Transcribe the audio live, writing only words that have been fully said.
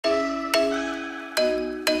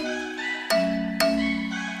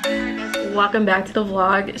welcome back to the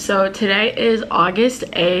vlog. So today is August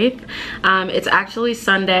 8th. It's actually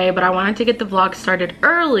Sunday, but I wanted to get the vlog started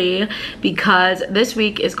early because this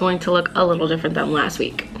week is going to look a little different than last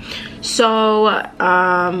week. So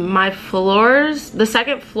my floors, the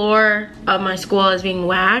second floor of my school is being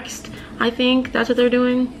waxed. I think that's what they're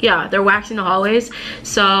doing. Yeah, they're waxing the hallways.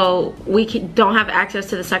 So we don't have access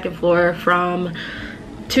to the second floor from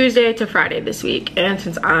Tuesday to Friday this week, and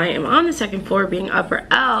since I am on the second floor being upper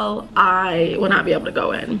L, I will not be able to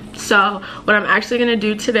go in. So what I'm actually going to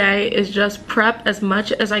do today is just prep as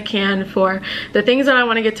much as I can for the things that I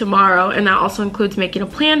want to get tomorrow, and that also includes making a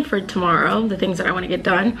plan for tomorrow, the things that I want to get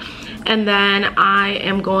done. And then I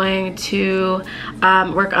am going to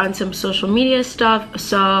work on some social media stuff.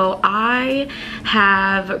 So I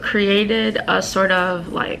have created a sort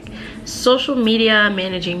of like social media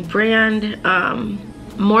managing brand,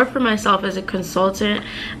 more for myself as a consultant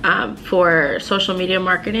for social media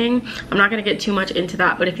marketing. I'm not going to get too much into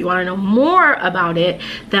that, but if you want to know more about it,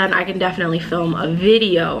 then I can definitely film a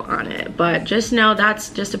video on it. But just know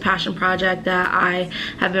that's just a passion project that I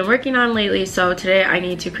have been working on lately. So today I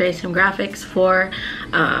need to create some graphics for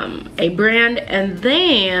a brand, and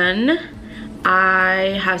then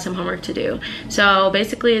I have some homework to do. So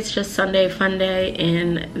basically it's just Sunday fun day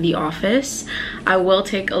in the office. I will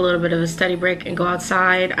take a little bit of a study break and go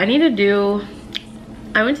outside. I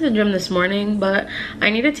went to the gym this morning, but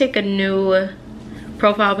I need to take a new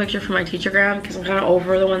profile picture for my teachergram because I'm kind of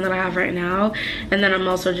over the one that I have right now. And then I'm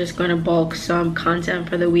also just going to bulk some content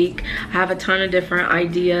for the week. I have a ton of different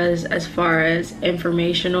ideas as far as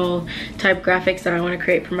informational type graphics that I want to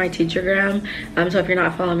create for my teachergram. So if you're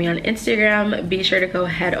not following me on Instagram, be sure to go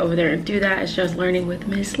head over there and do that. It's just Learning with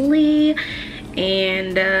Miss Lee.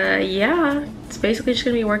 And yeah, it's basically just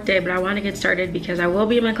gonna be a work day, but I want to get started because I will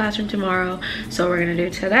be in my classroom tomorrow. So we're gonna do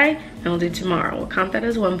today and we'll do tomorrow. We'll count that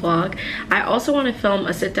as one vlog. I also want to film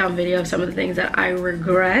a sit-down video of some of the things that I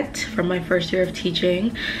regret from my first year of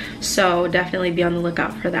teaching. So definitely be on the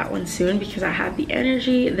lookout for that one soon because I have the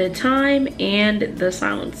energy, the time, and the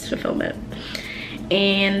silence to film it.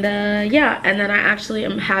 And yeah, and then I actually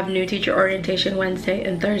have new teacher orientation Wednesday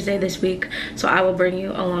and Thursday this week, so I will bring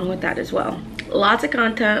you along with that as well. Lots of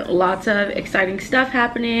content, lots of exciting stuff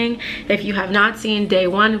happening. If you have not seen day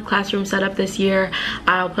one of classroom setup this year,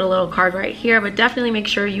 I'll put a little card right here, but definitely make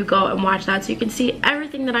sure you go and watch that so you can see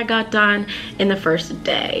everything that I got done in the first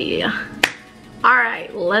day. All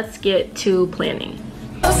right, let's get to planning.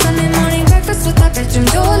 Sunday morning breakfast with that bedroom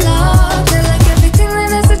door locked. Feel like everything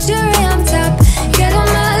that has a cherry on top. Get on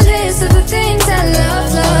my list of the things I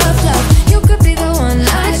love, love, love. You could be the one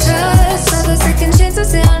I trust. All the second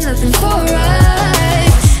chances, they are nothing for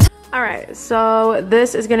us. All right, so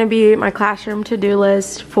this is gonna be my classroom to-do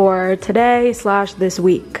list for today / this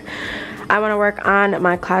week. I want to work on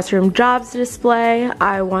my classroom jobs display.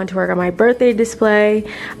 I want to work on my birthday display.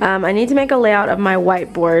 I need to make a layout of my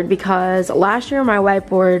whiteboard because last year my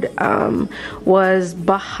whiteboard was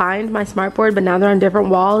behind my smartboard, but now they're on different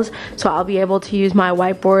walls, so I'll be able to use my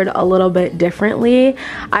whiteboard a little bit differently.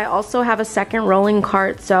 I also have a second rolling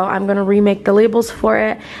cart, so I'm going to remake the labels for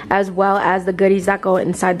it as well as the goodies that go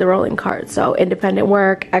inside the rolling cart. So independent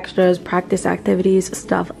work, extras, practice activities,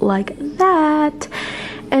 stuff like that.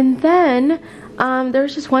 And then there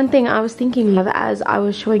was just one thing I was thinking of as I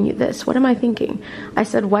was showing you this. What am I thinking? I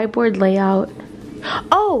said whiteboard layout.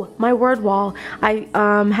 Oh, my word wall. I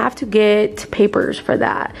have to get papers for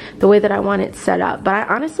that, the way that I want it set up. But I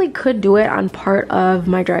honestly could do it on part of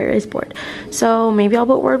my dry erase board. So maybe I'll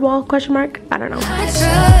put word wall, question mark? I don't know. I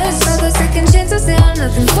trust all the second chances, they are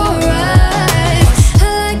nothing for us.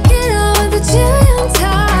 I like it all with the cherry on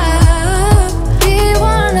top. Be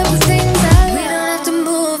one of the things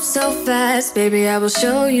so fast, baby, I will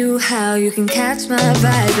show you how you can catch my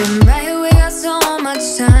vibe. And right here we got so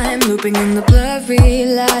much time, looping in the blurry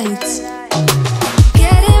lights.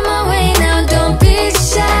 Get in my way now, don't be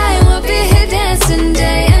shy. We'll be here dancing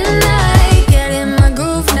day and night. Get in my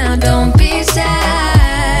groove now, don't be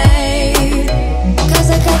shy. Cause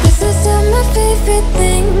I got this list of my favorite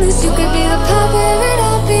things. You could be the part where it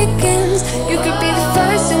all begins. You could be the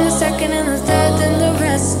first and the second and the third and the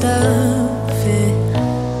rest of it.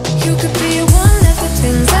 You could be one of the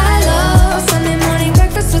things I love. Sunday morning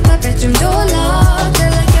breakfast with that bedroom door locked. I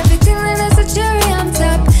like everything that has a cherry on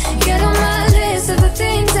top. Get on my list of the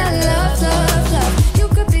things I love, love, love. You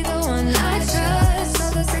could be the one I trust.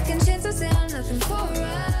 All the second chances, they are nothing for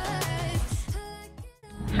us.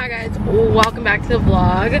 Hi guys, welcome back to the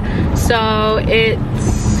vlog. So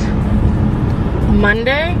it's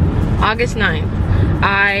Monday, August 9th.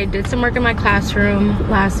 I did some work in my classroom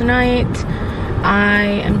last night. I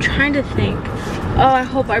am trying to think. Oh, I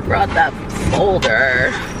hope I brought that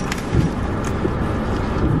folder.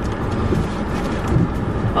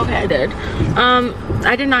 Okay, I did.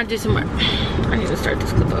 I did not do some work. I need to start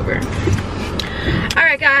this clip over. All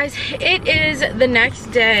right, guys, it is the next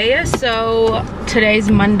day. So today's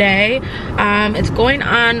Monday. It's going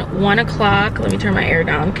on 1 o'clock. Let me turn my air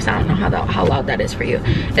down because I don't know how loud that is for you.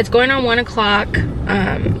 It's going on 1 o'clock.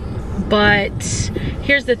 But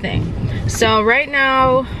here's the thing. So right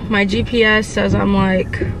now, my GPS says I'm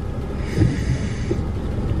like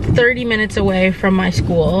 30 minutes away from my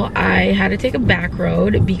school. I had to take a back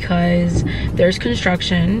road because there's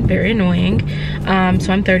construction, very annoying.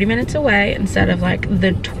 So I'm 30 minutes away instead of like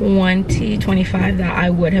the 25 that I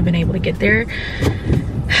would have been able to get there.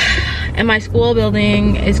 And my school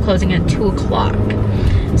building is closing at 2 o'clock.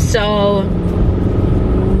 So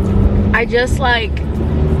I just like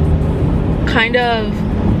kind of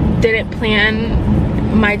didn't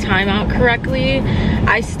plan my time out correctly.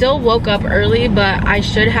 I still woke up early, but I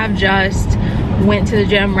should have just went to the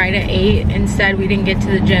gym right at 8. Instead, we didn't get to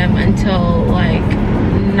the gym until like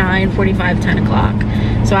 9:45, 10 o'clock.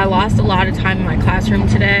 So I lost a lot of time in my classroom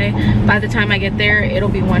today. By the time I get there, it'll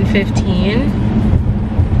be 1:15.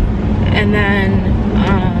 And then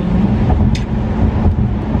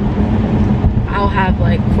I'll have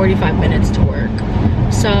like 45 minutes to work.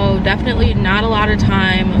 So definitely not a lot of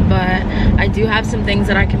time, but I do have some things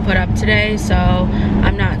that I can put up today, so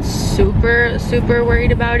I'm not super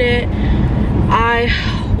worried about it. I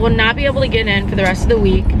will not be able to get in for the rest of the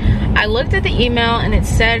week. I looked at the email and it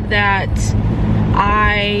said that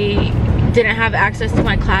I didn't have access to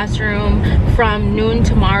my classroom from noon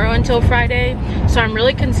tomorrow until Friday, so I'm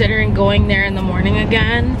really considering going there in the morning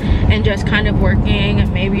again and just kind of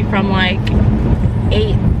working maybe from like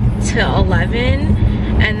 8 to 11,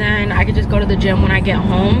 and then I could just go to the gym when I get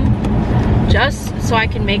home, just so I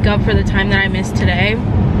can make up for the time that I missed today.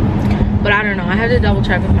 But I don't know, I had to double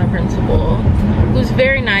check with my principal, who's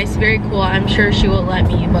very nice, very cool. I'm sure she will let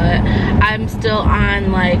me, but I'm still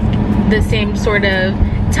on like the same sort of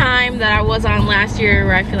time that I was on last year,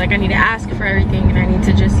 where I feel like I need to ask for everything and I need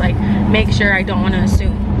to just like make sure I don't want to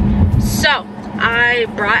assume. So I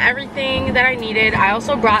brought everything that I needed. I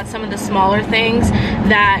also brought some of the smaller things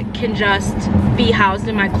that can just be housed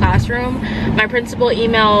in my classroom. My principal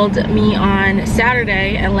emailed me on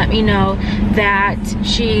Saturday and let me know that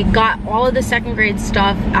she got all of the second grade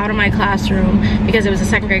stuff out of my classroom, because it was a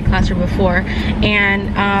second grade classroom before,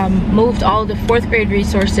 and moved all of the fourth grade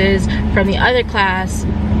resources from the other class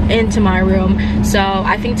into my room. So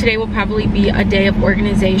I think today will probably be a day of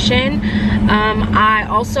organization. I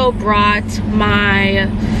also brought my,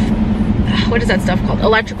 what is that stuff called?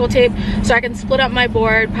 Electrical tape, so I can split up my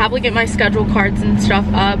board, probably get my schedule cards and stuff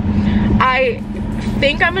up. I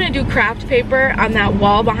think I'm gonna do craft paper on that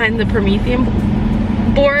wall behind the Promethean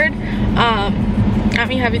board. Got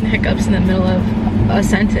me having the hiccups in the middle of a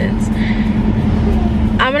sentence.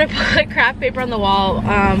 I'm gonna put craft paper on the wall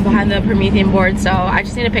behind the Promethean board, so I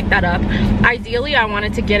just need to pick that up. Ideally, I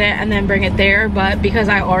wanted to get it and then bring it there, but because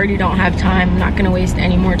I already don't have time, I'm not gonna waste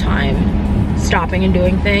any more time stopping and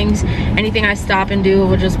doing things. Anything I stop and do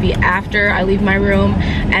will just be after I leave my room,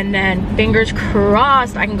 and then fingers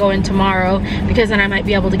crossed I can go in tomorrow, because then I might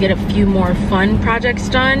be able to get a few more fun projects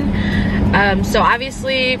done. So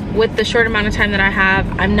obviously with the short amount of time that I have,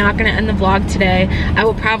 I'm not gonna end the vlog today. I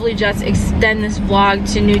will probably just extend this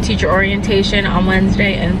vlog to new teacher orientation on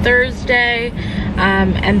Wednesday and Thursday,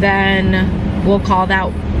 and then we'll call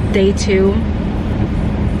that day 2.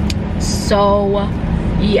 So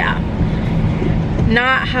yeah,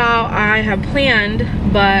 not how I have planned,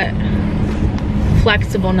 but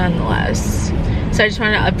flexible nonetheless. So I just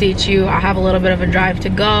wanted to update you. I have a little bit of a drive to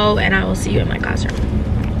go, and I will see you in my classroom.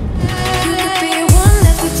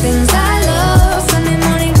 Things I love. Sunday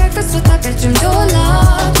morning breakfast with my bedroom door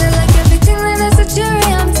locked. I like everything that has a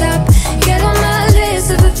cherry on top. Get on my list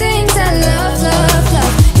of the things I love, love,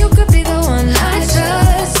 love. You could be the one I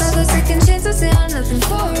trust. All the second chances, they are nothing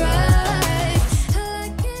for right. I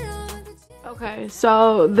like it all. Okay,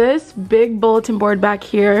 so this big bulletin board back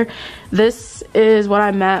here, this is what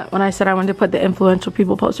I meant when I said I wanted to put the influential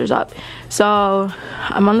people posters up. So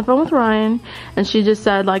I'm on the phone with Ryan, and she just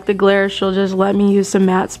said like the glare, she'll just let me use some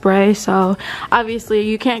matte spray. So obviously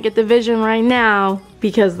you can't get the vision right now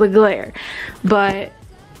because the glare, but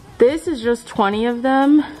this is just 20 of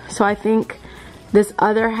them. So I think this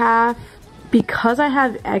other half, because I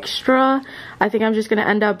have extra, I think I'm just gonna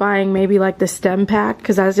end up buying maybe like the stem pack,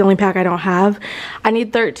 because that's the only pack I don't have. I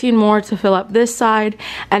need 13 more to fill up this side,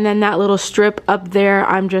 and then that little strip up there,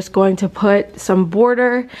 I'm just going to put some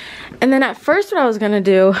border. And then at first what I was gonna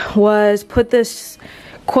do was put this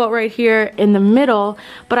quilt right here in the middle,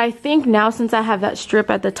 but I think now since I have that strip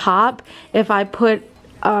at the top, if I put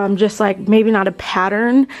just like maybe not a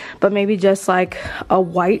pattern, but maybe just like a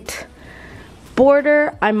white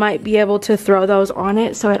border, I might be able to throw those on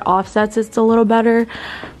it so it offsets it a little better.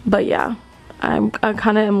 But yeah, I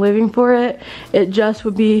kind of am living for it. It just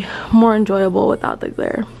would be more enjoyable without the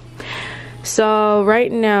glare. So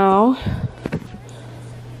right now,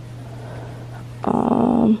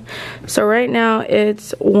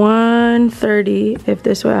 it's 1:30, if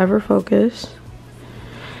this will ever focus.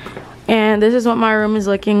 And this is what my room is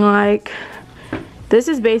looking like. This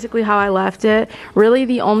is basically how I left it. Really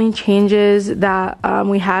the only changes that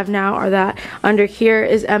we have now are that under here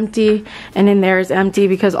is empty and in there is empty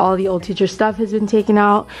because all the old teacher stuff has been taken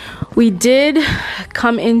out. We did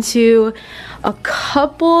come into a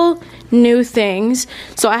couple new things.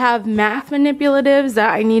 So I have math manipulatives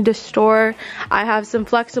that I need to store. I have some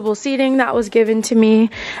flexible seating that was given to me,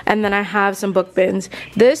 and then I have some book bins.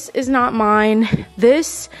 This is not mine.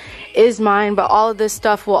 This is mine, but all of this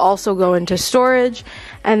stuff will also go into storage,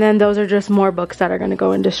 and then those are just more books that are going to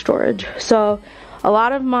go into storage. So a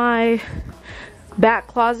lot of my back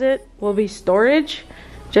closet will be storage,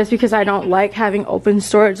 just because I don't like having open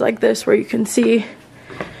storage like this where you can see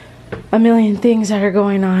a million things that are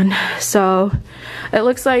going on. So it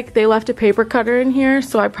looks like they left a paper cutter in here,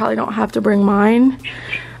 so I probably don't have to bring mine.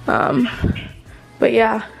 But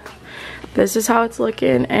yeah, this is how it's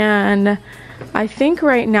looking. And I think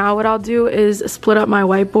right now what I'll do is split up my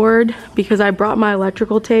whiteboard because I brought my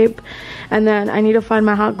electrical tape, and then I need to find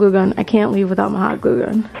my hot glue gun. I can't leave without my hot glue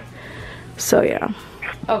gun. So yeah.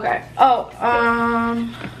 Okay.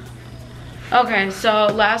 Okay, so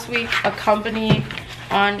last week a company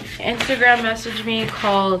on Instagram messaged me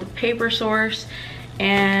called Paper Source,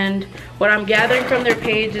 and what I'm gathering from their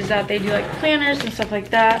page is that they do like planners and stuff like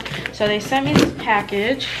that. So they sent me this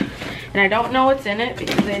package, and I don't know what's in it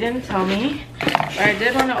because they didn't tell me, but I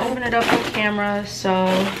did want to open it up on camera so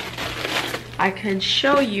I could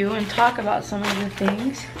show you and talk about some of the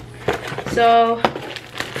things. So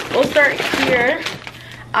we'll start here.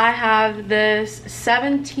 I have this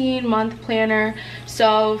 17-month planner,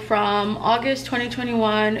 so from August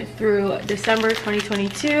 2021 through December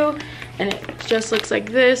 2022, and it just looks like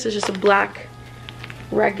this. It's just a black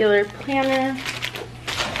regular planner.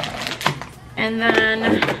 And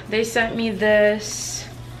then they sent me this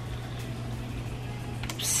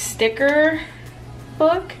sticker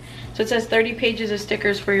book. So it says 30 pages of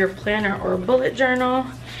stickers for your planner or bullet journal,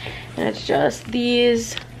 and it's just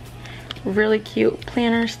these really cute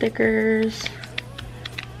planner stickers.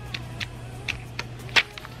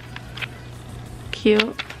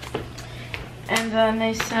 Cute. And then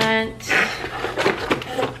they sent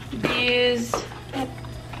these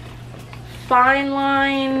fine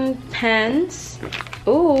line pens.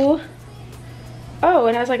 Ooh. Oh,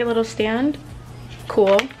 it has like a little stand.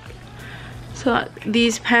 Cool. So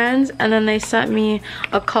these pens, and then they sent me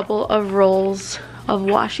a couple of rolls of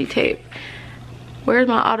washi tape. Where's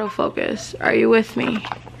my autofocus? Are you with me?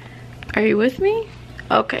 Are you with me?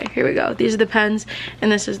 Okay, here we go. These are the pens,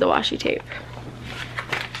 and this is the washi tape.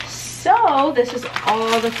 So this is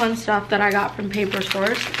all the fun stuff that I got from Paper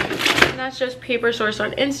Source, and that's just Paper Source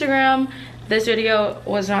on Instagram. This video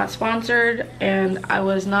was not sponsored, and I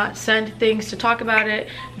was not sent things to talk about it,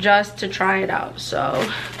 just to try it out. So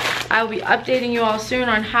I will be updating you all soon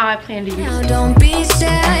on how I plan to use it. Now don't be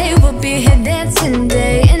shy, we'll be here dancing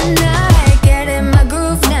day and night. Get in my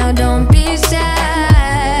groove now, don't be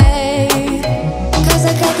shy. Cause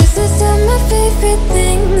I got this list of my favorite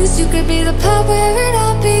things. You could be the part where it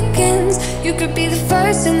all begins. You could be the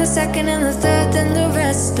first and the second and the third and the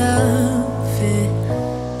rest of it.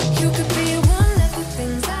 You could be one of the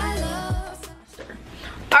things I love.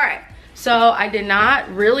 Alright, so I did not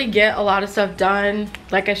really get a lot of stuff done.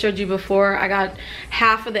 Like I showed you before, I got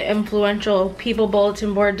half of the influential people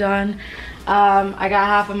bulletin board done. I got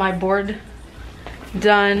half of my board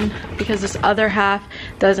done because this other half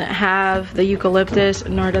doesn't have the eucalyptus,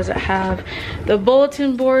 nor does it have the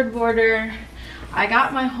bulletin board border. I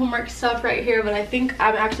got my homework stuff right here, but I think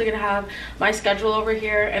I'm actually gonna have my schedule over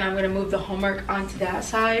here, and I'm gonna move the homework onto that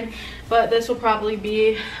side. But this will probably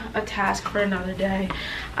be a task for another day.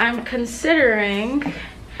 I'm considering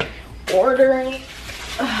ordering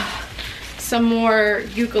some more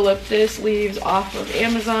eucalyptus leaves off of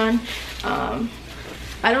Amazon.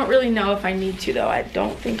 I don't really know if I need to though. I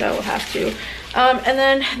don't think I will have to. And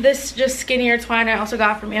then this just skinnier twine I also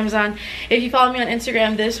got from Amazon. If you follow me on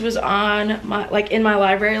Instagram, this was on my, like in my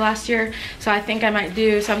library last year, so I think I might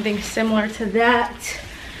do something similar to that.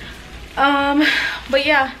 But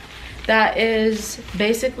yeah, that is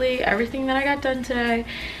basically everything that I got done today.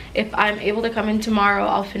 If I'm able to come in tomorrow,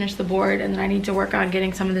 I'll finish the board, and then I need to work on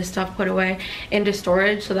getting some of this stuff put away into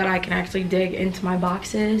storage so that I can actually dig into my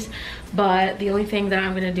boxes. But the only thing that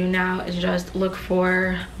I'm gonna do now is just look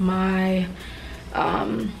for my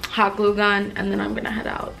hot glue gun, and then I'm gonna head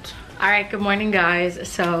out. All right, good morning guys.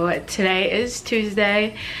 So today is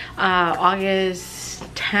Tuesday, August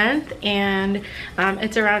 10th, and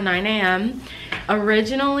it's around 9 a.m.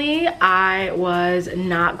 Originally, I was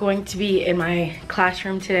not going to be in my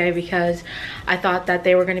classroom today because I thought that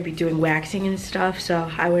they were going to be doing waxing and stuff, so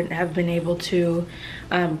I wouldn't have been able to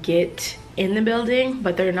get in the building.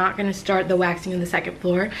 But they're not going to start the waxing on the second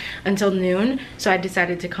floor until noon, so I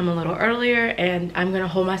decided to come a little earlier, and I'm going to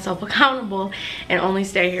hold myself accountable and only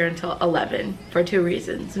stay here until 11 for 2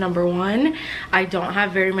 reasons. Number one, I don't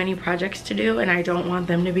have very many projects to do, and I don't want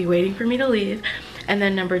them to be waiting for me to leave. And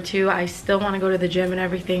then number 2, I still want to go to the gym and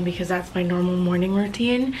everything because that's my normal morning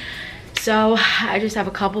routine. So I just have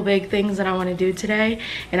a couple big things that I want to do today,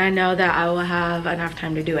 and I know that I will have enough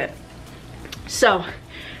time to do it. So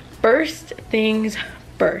first things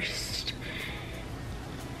first.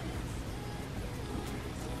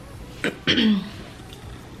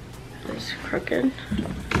 It's crooked.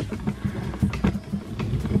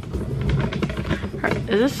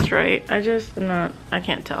 Is this straight? I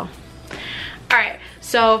can't tell. All right,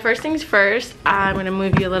 so first things first, I'm gonna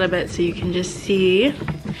move you a little bit so you can just see.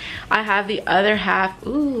 I have the other half,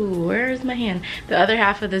 ooh, where's my hand? The other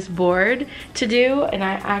half of this board to do, and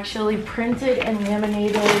I actually printed and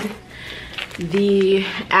laminated the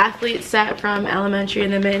athlete set from Elementary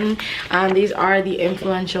in the Mitten. These are the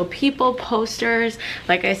influential people posters.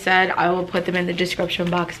 Like I said, I will put them in the description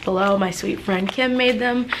box below. My sweet friend Kim made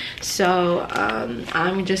them, so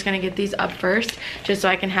I'm just gonna get these up first just so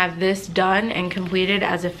I can have this done and completed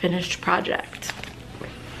as a finished project.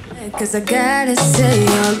 Cause I gotta say,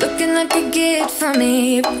 you're looking like a gift for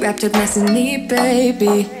me, wrapped up nice and neat,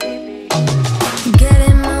 baby. Get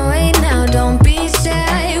in my way now, don't be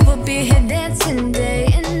shy. We'll be here dancing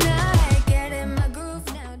day and night. Get in my groove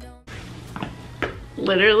now, don't...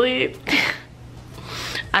 Literally,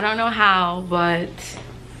 I don't know how, but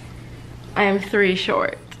I am 3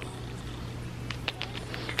 short.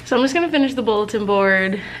 So I'm just gonna finish the bulletin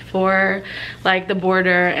board for like the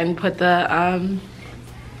border and put the,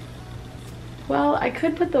 well, I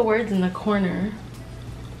could put the words in the corner.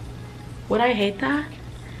 Would I hate that?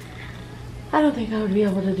 I don't think I would be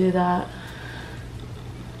able to do that.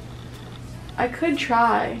 I could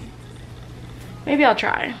try. Maybe I'll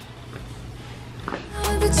try.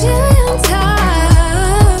 The cherry on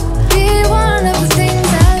top, be one of the things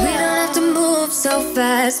I love. We don't have to move so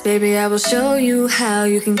fast, baby. I will show you how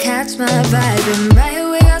you can catch my vibe. And right here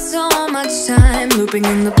we got so much time, looping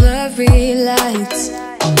in the blurry lights.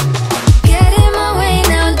 Get in my way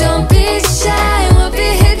now, don't be shy. We'll be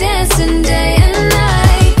here dancing day and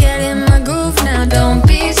night. Get in my groove now, don't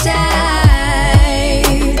be shy.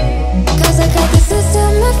 Cause I got this list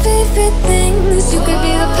of my favorite things. You could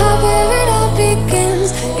be the part where it all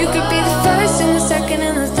begins. You could be the first and the second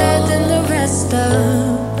and the third and the rest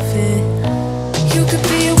of it. You could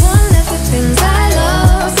be one of the things I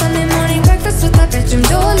love. Sunday morning breakfast with my bedroom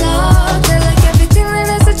door locked. I like everything that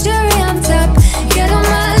has a cherry on top. Get on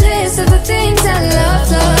my list of the things I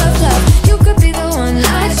love, love, love. You could be the one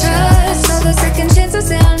I trust. All the second chances,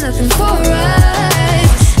 they are nothing for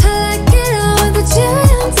us. I like it all with the cherry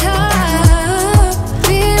on top.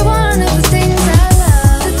 Be one of the things I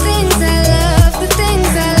love. The things I love, the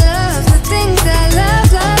things I love, the things I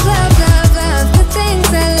love, love, love, love, love. The things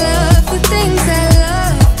I love, the things I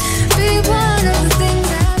love. Be one of the things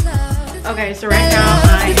I love. Okay, so right now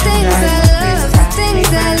I am just the things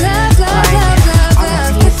I love, love, love, love,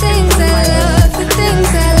 love. The things I love, the things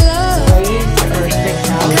I love. or 6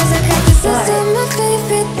 out. Cause I got this list of my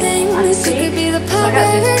favorite things. You could be the part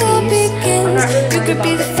where it all begins. You could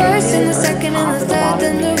be the first and the second and the third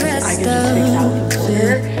and the rest of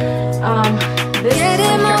it. Get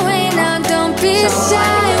in my way now, don't be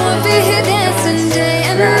shy. We'll be here dancing day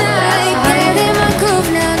and night. Get in my groove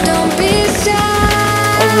now, don't be shy.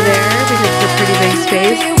 Over there, because it's a pretty big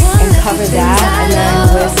space, and cover that, and then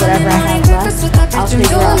with whatever I have left, I'll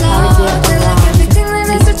figure out how to get around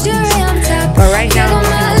these. But right now, I'm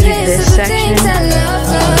gonna leave this section and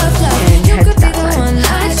head to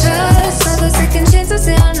that side. All the second chances,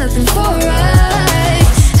 they are nothing for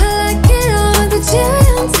us. I like it all with the cherry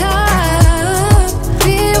on top.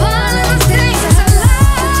 Be one of the things I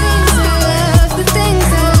love. The things I love, the things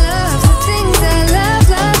I love, the things I love,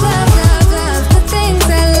 love, love, love, love. The things I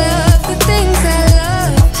love, the things I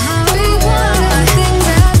love. Be one of the things I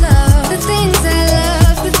love. The things I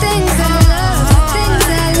love, the things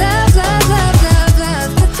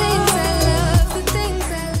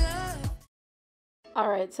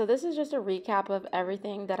Alright, so this is just a recap of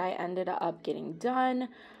everything that I ended up getting done.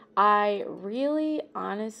 I really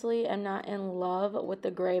honestly am not in love with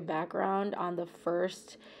the gray background on the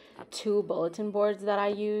first 2 bulletin boards that I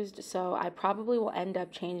used, so I probably will end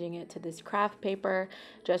up changing it to this craft paper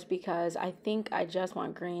just because I think I just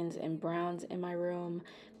want greens and browns in my room.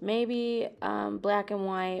 Maybe black and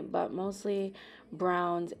white, but mostly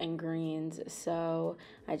browns and greens. So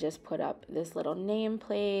I just put up this little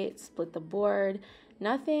nameplate, split the board,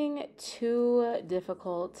 nothing too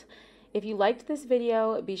difficult. If you liked this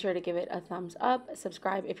video, be sure to give it a thumbs up,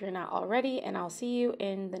 subscribe if you're not already, and I'll see you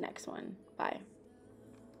in the next one. Bye.